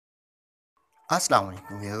अस्सलाम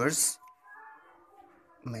वालेकुम व्यूअर्स,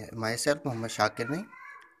 मैं माई सेल्फ मोहम्मद शाकिर नहीं।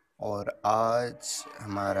 और आज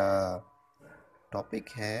हमारा टॉपिक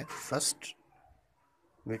है first,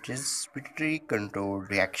 which is स्पिटरी control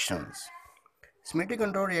reactions. स्पिटरी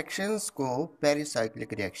control reactions को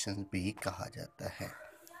पेरिसाइक्लिक रिएक्शंस भी कहा जाता है।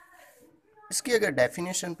 इसकी अगर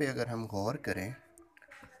डेफिनेशन पे अगर हम गौर करें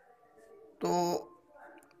तो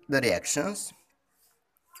the reactions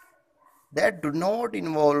that do not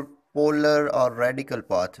involve polar or radical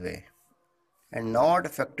pathway and not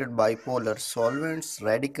affected by polar solvents,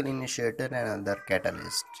 radical initiator and other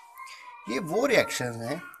catalyst। ये वो रिएक्शन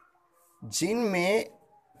हैं जिनमें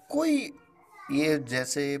कोई ये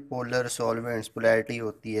जैसे पोलर सॉल्वेंट्स पोलैरिटी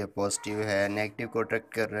होती है, पॉजिटिव है, नेगेटिव को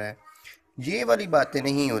अट्रैक्ट कर रहा है, ये वाली बातें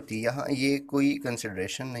नहीं होती यहाँ। ये कोई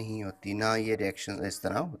कंसिडरेशन नहीं होती, ना ये रिएक्शन इस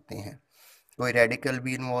तरह होते हैं। कोई रेडिकल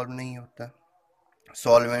भी इन्वॉल्व नहीं होता,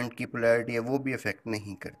 सॉल्वेंट की पोलैरिटी है वो भी अफेक्ट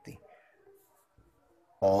नहीं करती,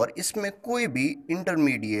 और इसमें कोई भी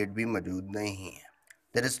इंटरमीडिएट भी मौजूद नहीं है।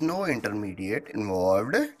 There is no intermediate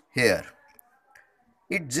involved hair.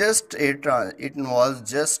 It involves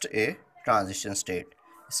just a transition state.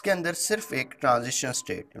 इसके अंदर सिर्फ एक ट्रांजिशन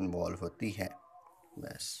स्टेट इन्वॉल्व होती है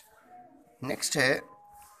बस। नेक्स्ट है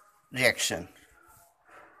reaction.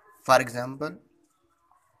 For example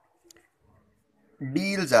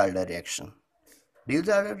डील-ज़ाल्डर reaction.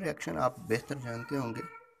 डील-ज़ाल्डर reaction आप बेहतर जानते होंगे।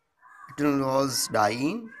 It involves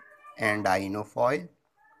diene and dienophile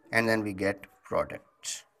and then we get product।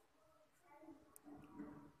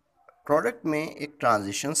 Product में एक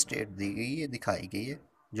ट्रांजिशन स्टेट दी गई है, दिखाई गई है,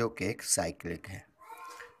 जो कि एक साइक्लिक है,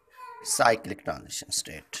 cyclic transition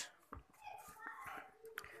state.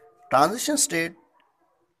 Transition state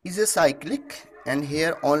is a cyclic and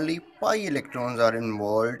here only pi electrons are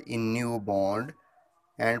involved in new bond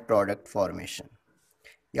and product formation।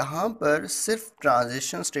 यहाँ पर सिर्फ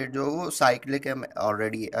ट्रांजिशन स्टेट जो वो साइक्लिक है,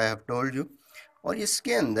 already I have told you. और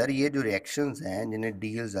इसके अंदर ये जो रिएक्शंस हैं जिन्हें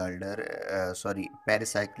डील-ज़ाल्डर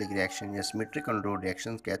पेरिसाइक्लिक रिएक्शन या सिमेट्रिक कंट्रोल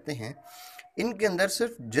रिएक्शंस कहते हैं, इनके अंदर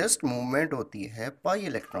सिर्फ जस्ट मूवमेंट होती है पाई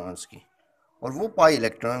इलेक्ट्रॉन्स की, और वो पाई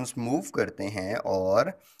इलेक्ट्रॉन्स मूव करते हैं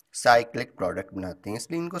और साइक्लिक प्रोडक्ट बनाते हैं,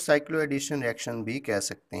 इसलिए इनको साइक्लो एडिशन रिएक्शन भी कह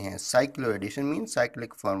सकते हैं। Cyclo addition mean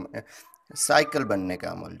cyclic form, cycle बनने का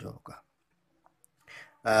अमल जो होगा।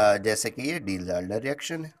 जैसे कि ये डील-ज़ाल्डर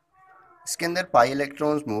रिएक्शन है, इसके अंदर पाई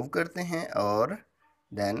इलेक्ट्रॉन्स मूव करते हैं और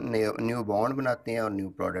देन न्यू बॉन्ड बनाते हैं और न्यू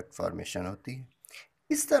प्रोडक्ट फॉर्मेशन होती है।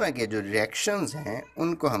 इस तरह के जो रिएक्शंस हैं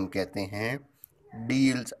उनको हम कहते हैं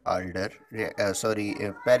डील-ज़ाल्डर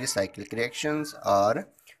पेरिसाइक्लिक रिएक्शंस और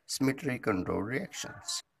सिमेट्री कंट्रोल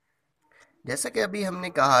रिएक्शंस। जैसा कि अभी हमने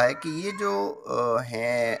कहा है कि ये जो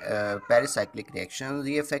हैं पेरिसाइक्लिक रिएक्शंस,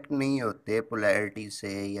 ये अफेक्ट नहीं होते पोलैरिटी से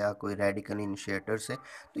या कोई रेडिकल इनिशिएटर से।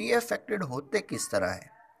 तो ये अफेक्टेड होते किस तरह है?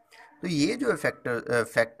 तो ये जो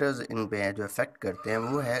फैक्टर्स इन पे हैं जो अफेक्ट करते हैं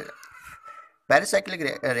वो है pericyclic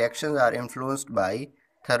reactions are influenced by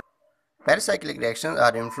pericyclic reactions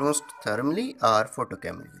are influenced thermally और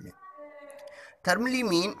फोटोकेमिकली। Thermally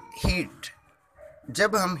mean heat.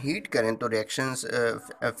 जब हम हीट करें तो रिएक्शंस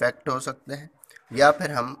इफेक्ट हो सकते हैं, या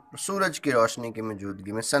फिर हम सूरज की रोशनी की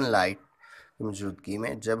मौजूदगी में, सनलाइट की मौजूदगी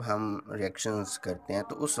में जब हम रिएक्शंस करते हैं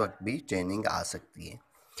तो उस वक्त भी चेंजिंग आ सकती है।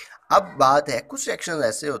 अब बात है, कुछ रिएक्शंस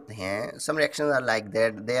ऐसे होते हैं, सम reactions are like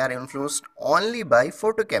that, they are influenced only by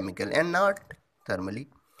photochemical and not thermally,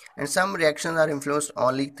 and some reactions are influenced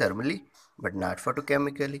only thermally but not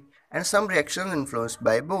photochemically, and some reactions influenced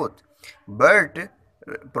by both, but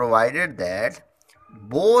provided that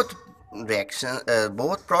both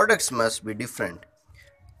products must be different।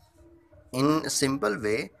 in simple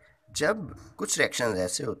way, जब कुछ reactions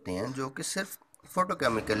ऐसे होते हैं जो कि सिर्फ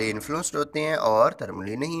photochemically influenced होते हैं और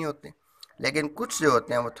थर्मली नहीं होते, लेकिन कुछ जो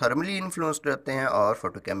होते हैं वो थर्मली इन्फ्लुएंस्ड होते हैं और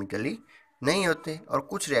फोटोकेमिकली नहीं होते, और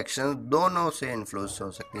कुछ रिएक्शंस दोनों से इन्फ्लुएंस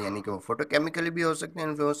हो सकते हैं, यानी कि वो फोटोकेमिकली भी हो सकते हैं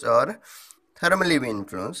इन्फ्लुएंस और थर्मली भी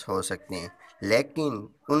इन्फ्लुएंस हो सकते हैं, लेकिन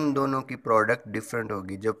उन दोनों की प्रोडक्ट डिफरेंट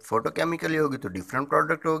होगी। जब फोटोकेमिकली होगी तो डिफरेंट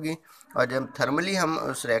प्रोडक्ट होगी, और जब थर्मली हम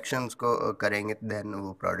उस रिएक्शंस को करेंगे देन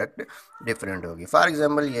वो प्रोडक्ट डिफरेंट होगी। फॉर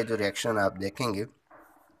एग्जांपल ये जो रिएक्शन आप देखेंगे,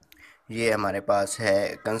 ये हमारे पास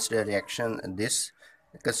है कंसिडर रिएक्शन,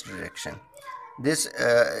 दिस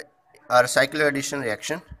और cyclo addition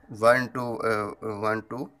reaction 1 to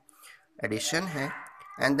 1 addition है,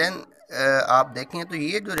 एंड देन आप देखें तो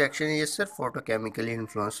ये जो रिएक्शन है ये सिर्फ फोटोकेमिकली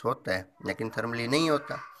इन्फ्लुएंस होता है लेकिन थर्मली नहीं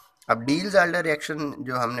होता। अब डील-ज़ाल्डर रिएक्शन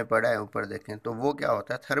जो हमने पढ़ा है ऊपर देखें तो वो क्या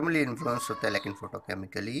होता है, थर्मली इन्फ्लुएंस होता है लेकिन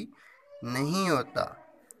फोटोकेमिकली नहीं होता।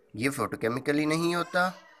 ये फोटोकेमिकली नहीं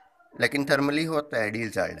होता लेकिन थर्मली होता है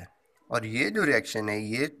डील-ज़ाल्डर। और ये जो रिएक्शन है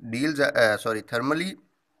ये थर्मली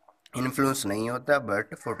इन्फ्लुएंस नहीं होता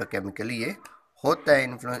बट फोटोकेमिकली ये होता है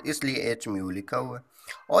इन्फ्लुएंस, इसलिए एच म्यू लिखा हुआ है।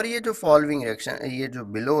 और ये जो फॉलोइंग रिएक्शन, ये जो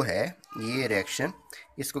बिलो है, ये रिएक्शन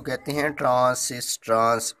इसको कहते हैं ट्रांस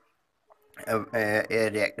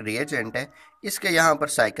रिएजेंट है, इसके यहाँ पर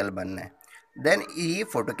साइकिल बनना है। देन ये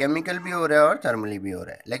फोटोकेमिकल भी हो रहा है और थर्मली भी हो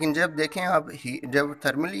रहा है। लेकिन जब देखें आप, जब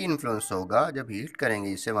थर्मली इन्फ्लुएंस होगा, जब हीट करेंगे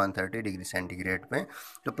इसे 130 डिग्री सेंटीग्रेड पे,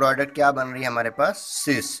 तो प्रोडक्ट क्या बन रही है हमारे पास,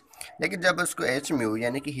 सिस। लेकिन जब उसको एच म्यू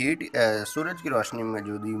यानी कि हीट सूरज की रोशनी में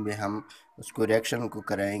मौजूदगी में हम उसको रिएक्शन को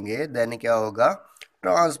कराएंगे, देन क्या होगा,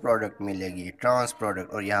 ट्रांस प्रोडक्ट मिलेगी, ट्रांस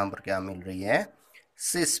प्रोडक्ट। और यहाँ पर क्या मिल रही है,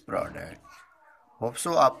 सिस प्रोडक्ट। होप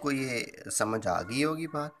सो आपको ये समझ आ गई होगी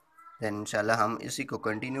बात। देन इंशाल्लाह हम इसी को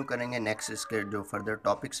कंटिन्यू करेंगे, नेक्स्ट इसके जो फर्दर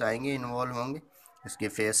टॉपिक्स आएंगे इन्वॉल्व होंगे, इसके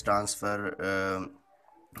फेस ट्रांसफ़र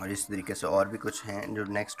और इस तरीके से और भी कुछ हैं जो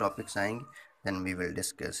नेक्स्ट टॉपिक्स आएंगे, then we will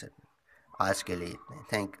discuss it. आज के लिए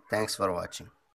इतना ही। Thanks for watching.